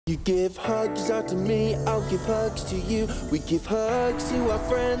You give hugs out to me, I'll give hugs to you. We give hugs to our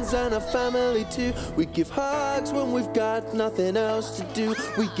friends and our family too. We give hugs when we've got nothing else to do.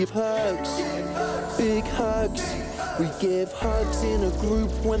 We give hugs, big hugs. We give hugs in a group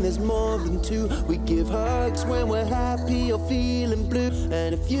when there's more than two. We give hugs when we're happy or feeling blue.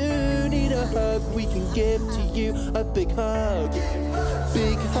 And if you need a hug, we can give to you a big hug.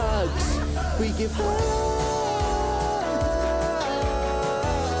 Big hugs. We give hugs.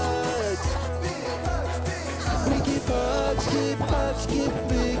 We give hugs, give hugs, give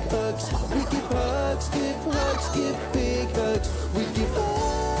big hugs. We give hugs, give hugs, give big hugs. We give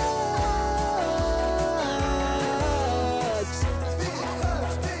hugs.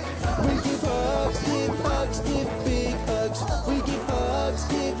 We give hugs, give hugs, give big hugs. We give hugs,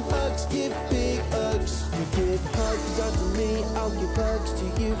 give hugs, give big hugs. You give hugs out to me, I'll give hugs to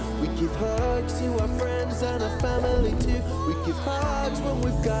you. We give hugs to our friends and our family too. We give hugs when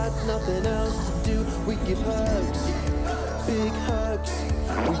we've got nothing else to do. We give hugs, big hugs.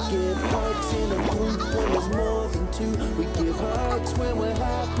 We give hugs in a group when there's more than two. We give hugs when we're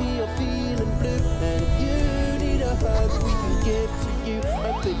happy or feeling blue. And if you need a hug, we can give to you a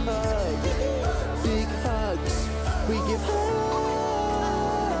big hug. Big hugs. We give hugs.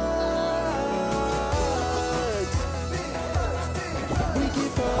 We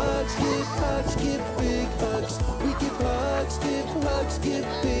give hugs, give hugs, give big hugs. We give hugs, give hugs, give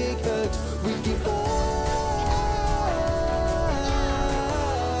big hugs. We give hugs.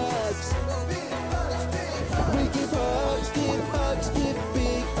 We give hugs, give hugs, give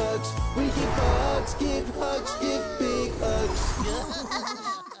big hugs. We give hugs, give hugs, give big hugs.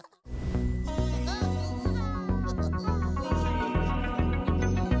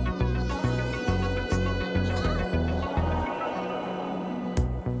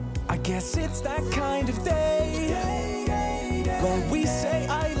 I guess it's that kind of day where we say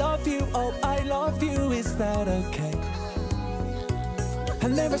I love you, oh I love you, is that okay?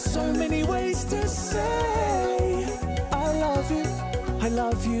 And there are so many ways to say I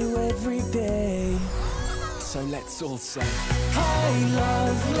love you every day. So let's all say I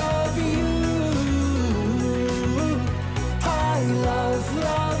love you. I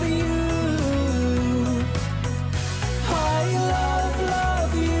love you. I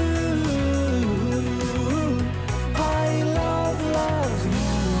love you. I love you.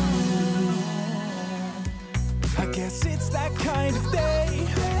 I guess it's that kind of day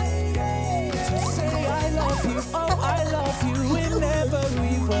to say I love you, oh I love you in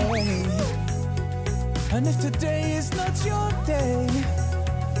every way. And if today is not your day,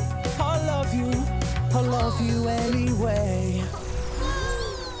 I'll love you anyway.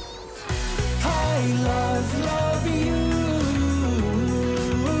 I love you.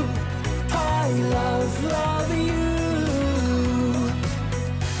 I love you.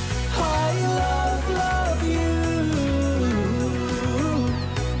 I love you.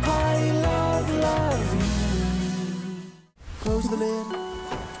 I love you. Close the lid,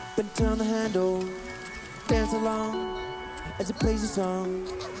 then turn the handle. Dance along as it plays a song.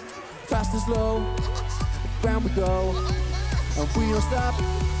 Fast and slow, round we go. And we don't stop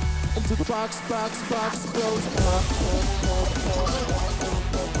until the box goes pop.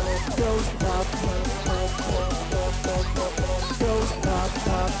 Goes pop. Goes pop,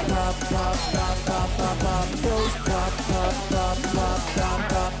 pop, pop, pop, pop, pop, pop, pop. Goes pop, pop, pop, pop, pop,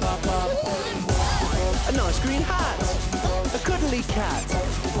 pop, pop, pop. A nice green hat, a cuddly cat,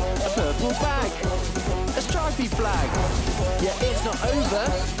 a purple bag, a stripy flag. Yeah, it's not over,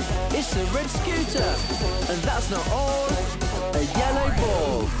 it's a red scooter. And that's not all, a yellow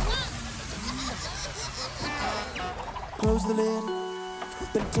ball. Close the lid,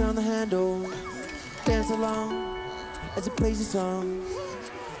 then turn the handle. Dance along as it plays a song.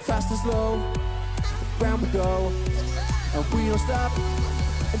 Fast and slow, round we go. And we don't stop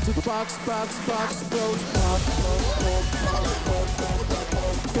until the box goes pop.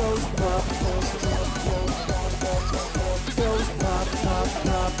 Goes pop. Goes pop, pop,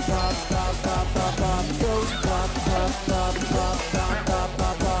 pop, pop, pop, pop, pop, pop. Goes pop, pop, pop, pop, pop, pop,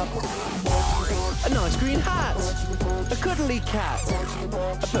 pop, pop. A nice green hat, a cuddly cat,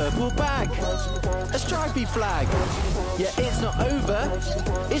 a purple bag, a stripy flag. Yeah, it's not over,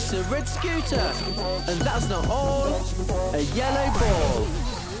 it's a red scooter. And that's not all, a yellow ball.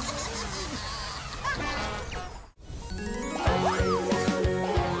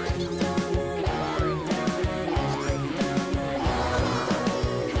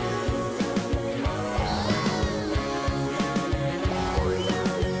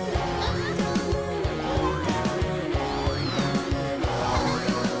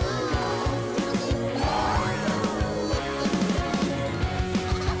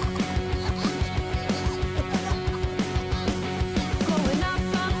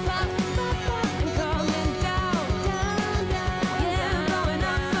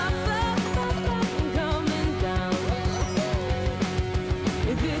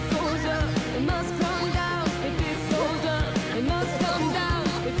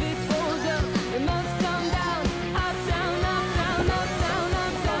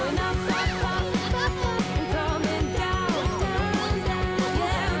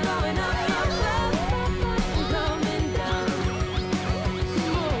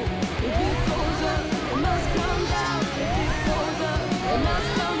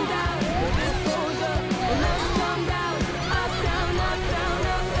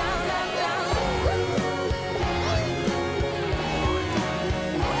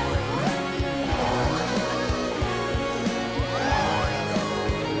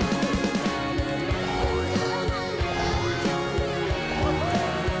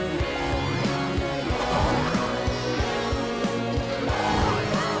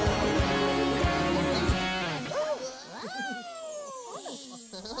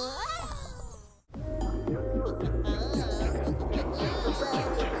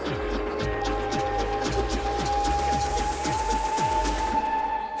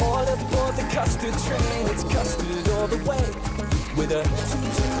 custard train, it's custard all the way. With a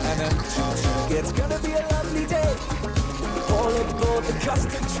toot-toot and a choo-choo, it's gonna be a lovely day. All aboard the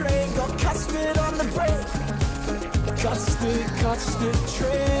custard train, got custard on the brain. Custard, custard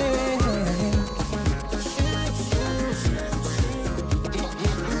train.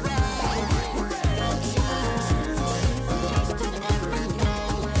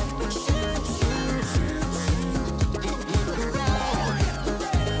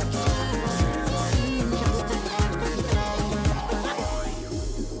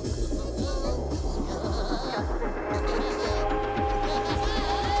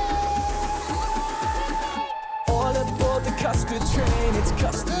 Custard train, it's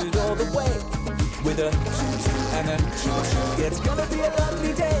custard all the way. With a toot-toot and a choo-choo, it's gonna be a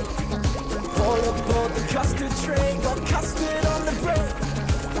lovely day. All aboard the custard train, got custard on the brain.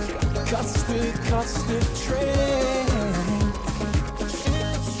 Custard, custard train.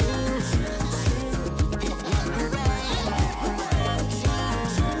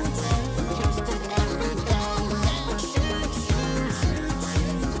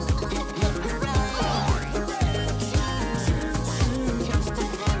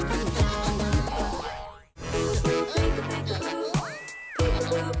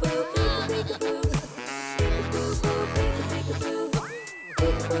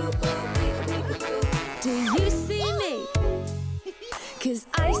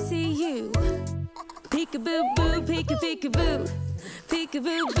 Peekaboo, peeka peekaboo,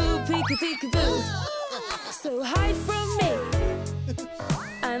 peekaboo boo, peeka peekaboo. So hide from me,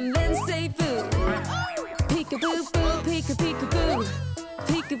 and then say boo. Peekaboo boo, peeka peekaboo,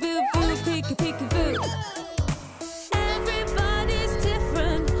 peekaboo boo, peeka peekaboo. Everybody's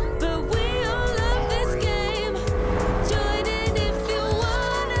different, but we all love this game. Join in if you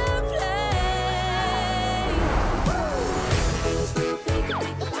wanna play.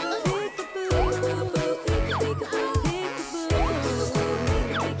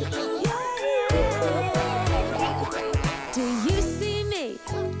 Do you see me?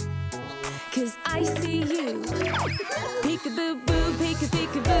 'Cause I see you. Peekaboo boo, peeka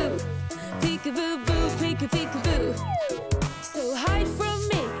peekaboo, peekaboo boo, peeka peekaboo. So hide from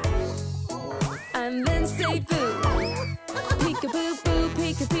me, and then say boo. Peekaboo boo,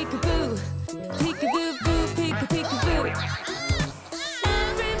 peeka peekaboo, peekaboo boo, peeka peekaboo.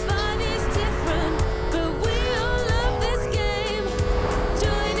 Everybody's different, but we all love this game.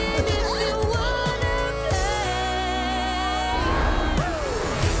 Join in if you wanna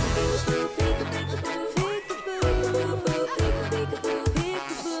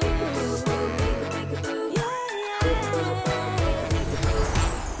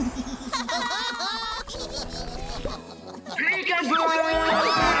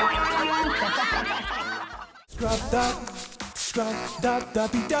Scrub dub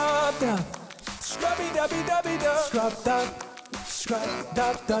dubby dub dub, scrubby dubby dubby dub, scrub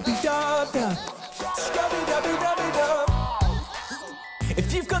dub dubby dub dub, scrubby dubby dubby dub.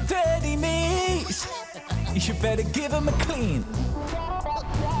 If you've got dirty knees, you should better give them a clean.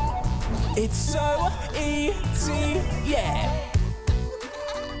 It's so easy, yeah.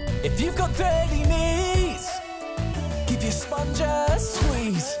 If you've got dirty knees, give your sponge a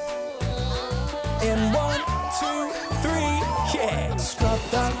squeeze. In 1, 2, 3, yeah. Scrub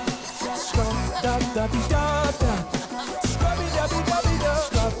dub dubby dub dub, scrubby dubby dubby dub,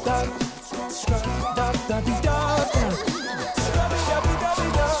 scrub dub dubby dub dub, scrubby dubby dubby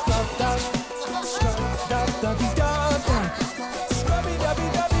dub, scrub dub dubby dub dub, scrubby dubby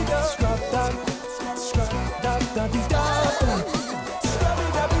dubby dub, scrub dub dubby dub dub, scrubby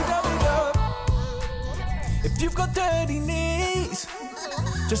dubby dubby dub. If you've got dirty knees,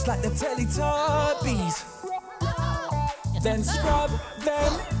 just like the Teletubbies, then scrub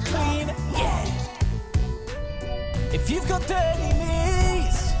them clean, yeah. If you've got dirty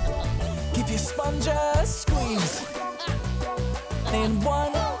knees, give your sponge a squeeze. In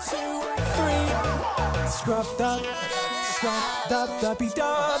 1, 2, 3, scrub dub dubby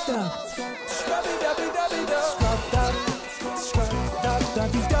dub dub, scrubby dubby dubby dub, scrub dub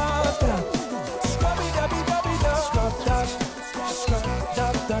dubby dub dub, scrubby dubby dubby dub, scrub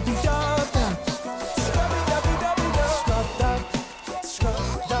dub dubby dub dub, scrubby dubby dubby dub, scrub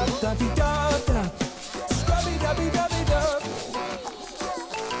dub dubby dub dub, scrubby dubby dubby dub.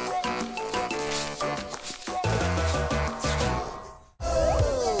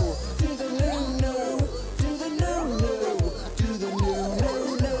 Do the Noo Noo, do the Noo Noo, do the Noo Noo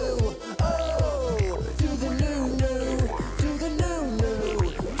Noo. Oh, do the Noo Noo, do the Noo Noo,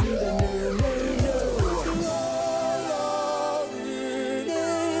 do the Noo Noo Noo. All in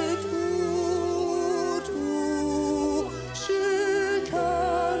it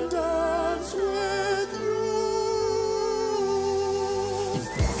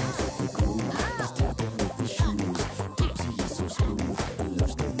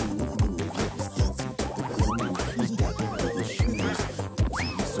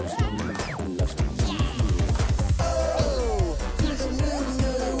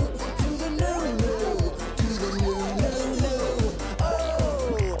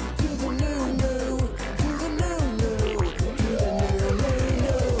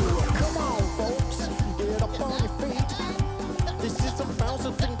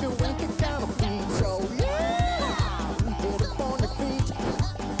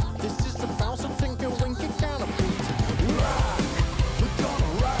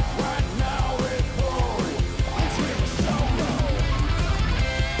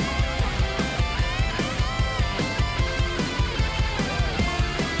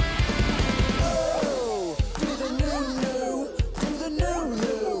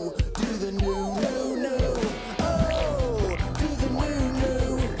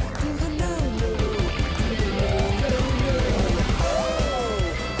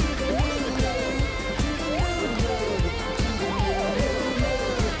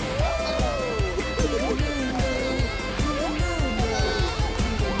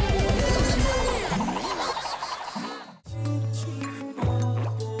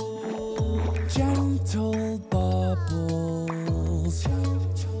Gentle bubbles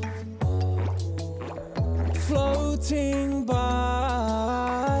floating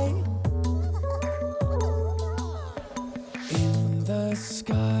by in the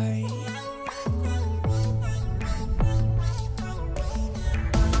sky.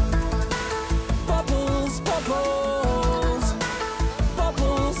 Bubbles, bubbles,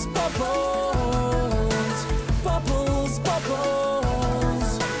 bubbles, bubbles, bubbles,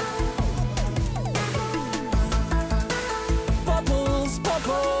 bubbles. Bubbles,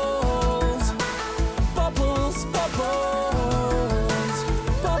 bubbles, bubbles, bubbles,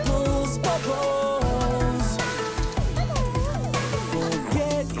 bubbles, bubbles.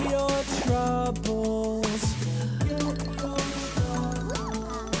 Forget your troubles.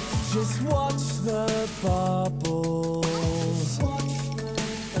 Just watch the bubbles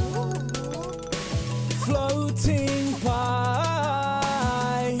floating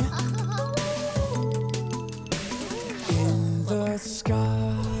by in the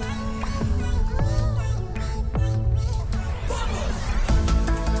sky.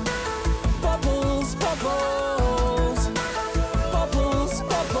 Bubbles, bubbles, bubbles, bubbles,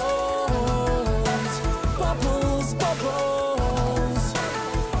 bubbles, bubbles.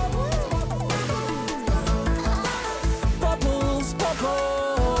 Bubbles,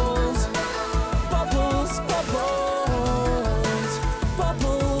 bubbles, bubbles, bubbles,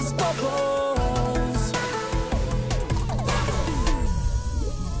 bubbles, bubbles.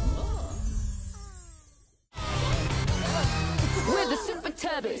 We're the Super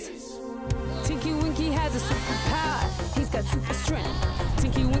Tubbies. Tinky Winky has a superpower. He's got super strength.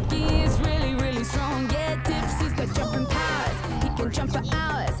 Tinky Winky is really, really strong. Yeah, Dipsy's got jumping powers. He can jump for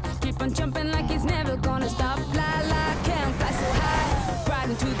hours. Keep on jumping like he's never gonna stop. Laa-Laa can fly so high, right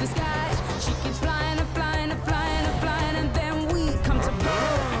into the sky. She keeps flying and flying and flying and flying, and then we come to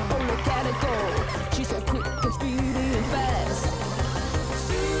play. Oh, look at her go. She's so quick and speedy and fast.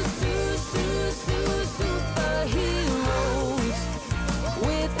 Superheroes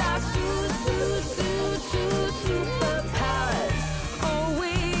with our superpowers. Oh,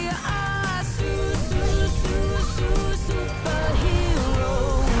 we are superheroes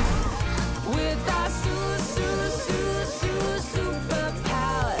with our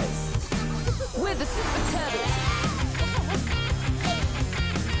superpowers. We're the Super Tubbies.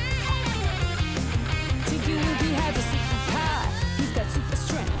 Tinky Winky has a superpower. He's got super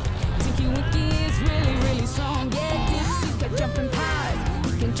strength. Tinky Winky is really, really strong. Yeah, Dipsy's got jumping powers.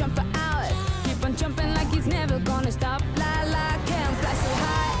 He can jump for hours. Keep on jumping like he's never gonna stop. Laa-Laa can fly so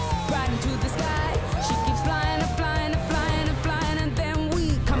high, right into the sky. She keeps flying and flying and flying and flying, and then we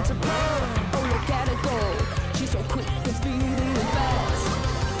come to play. Oh, look at her go. She's so quick and speedy and fast.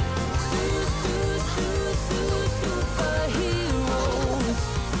 Superheroes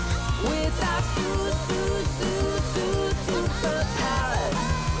with our superpowers.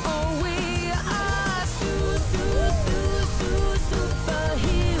 Oh, we are superheroes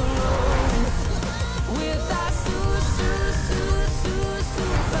with our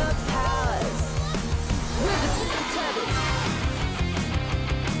superpowers. We're the Super Tubbies.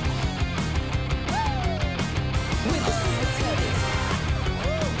 We're the Super Tubbies.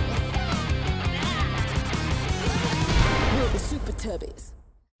 We're the Super Tubbies.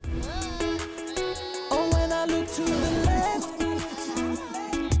 Oh, when I look to the left,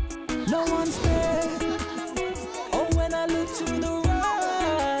 no one's there. Oh, when I look to the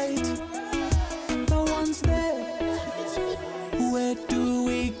right, no one's there. Where do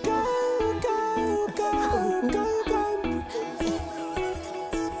we go, go, go, go, go?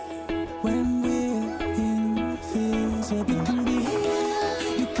 When we're invisible, you can be here,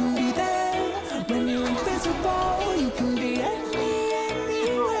 you can be there. When you're invisible, you can be anywhere.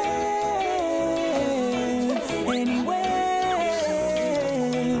 Anywhere.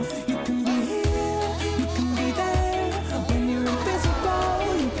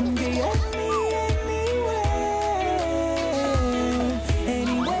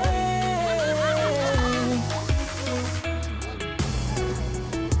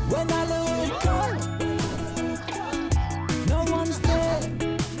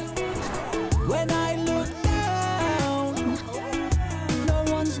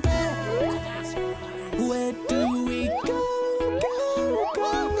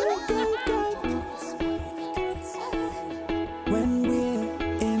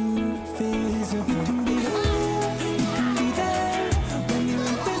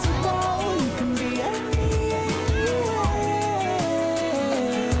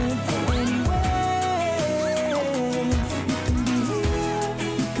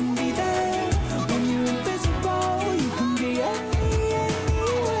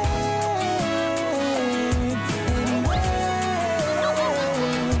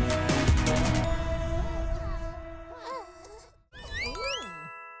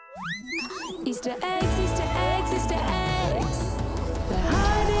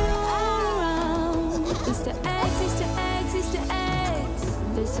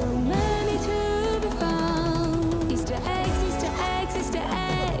 So many to be found. Easter eggs, Easter eggs, Easter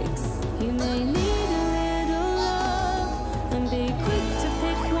eggs. You may need a little love and be quick to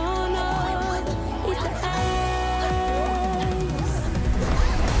pick one up. Easter eggs.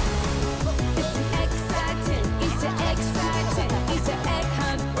 It's an exciting Easter exciting Easter egg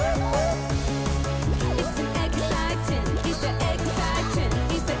hunt. It's an exciting Easter exciting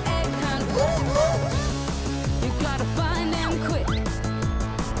Easter egg hunt. You gotta find them quick.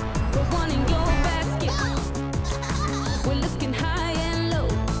 Put one in your basket. We're looking high and low.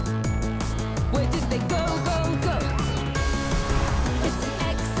 Where did they go, go, go? It's an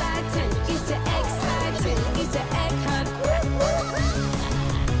exciting Easter exciting Easter egg hunt.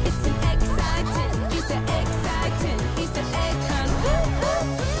 It's an exciting Easter exciting Easter egg hunt.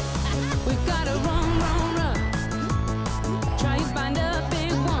 We've gotta run, run, run. Try and find a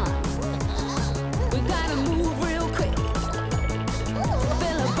big one. We gotta move real quick to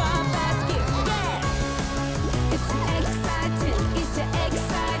fill up our baskets. Yeah! It's an exciting Easter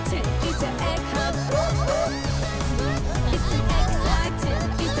exciting Easter egg hunt. It's an exciting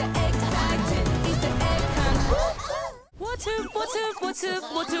Easter exciting Easter egg hunt. Water, water, water,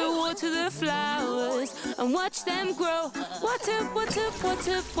 water, water the flowers and watch them grow. Water, water,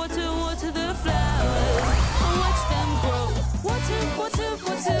 water, water, water the flowers and watch them grow. Water, water,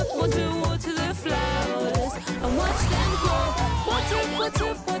 water, water, water the flowers and watch them grow. Water,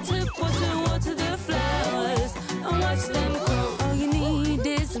 water, water, water, water the flowers and watch them grow. All you need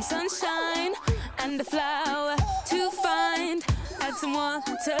is some sunshine and a flower to find. Add some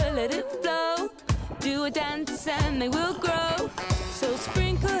water, let it flow. Do a dance and they will grow. So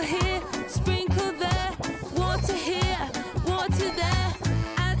sprinkle here, sprinkle there. Water here, water there.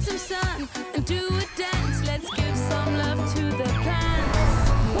 Add some sun and do a dance. Let's give some love to the plants.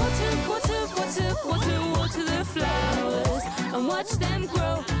 Water, water, water, water, water the flowers and watch them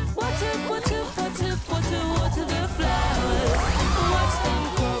grow. Water, water, water, water, water the flowers and watch them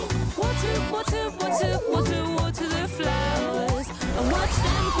grow. Water, water, water, water, water the flowers and watch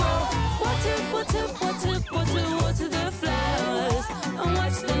them grow. Water, water, water, water, water the flowers and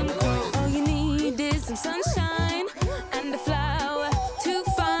watch them grow. All you need is some sunshine and a flower to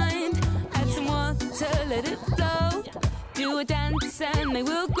find. Add some water, let it flow. Do a dance and they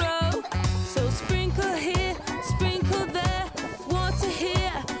will grow. So sprinkle here, sprinkle there. Water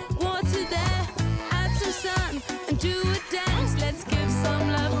here, water there. Add some sun and do a dance. Let's give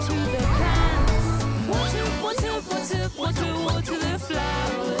some love to the plants. Water, water, water, water, water the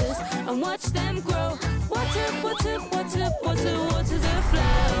flowers and watch them grow. Water, water, water, water, water the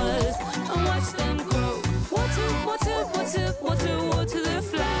flowers and watch them grow. Water, water, water, water, water the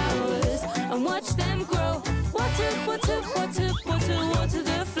flowers and watch them grow. Water, water, water,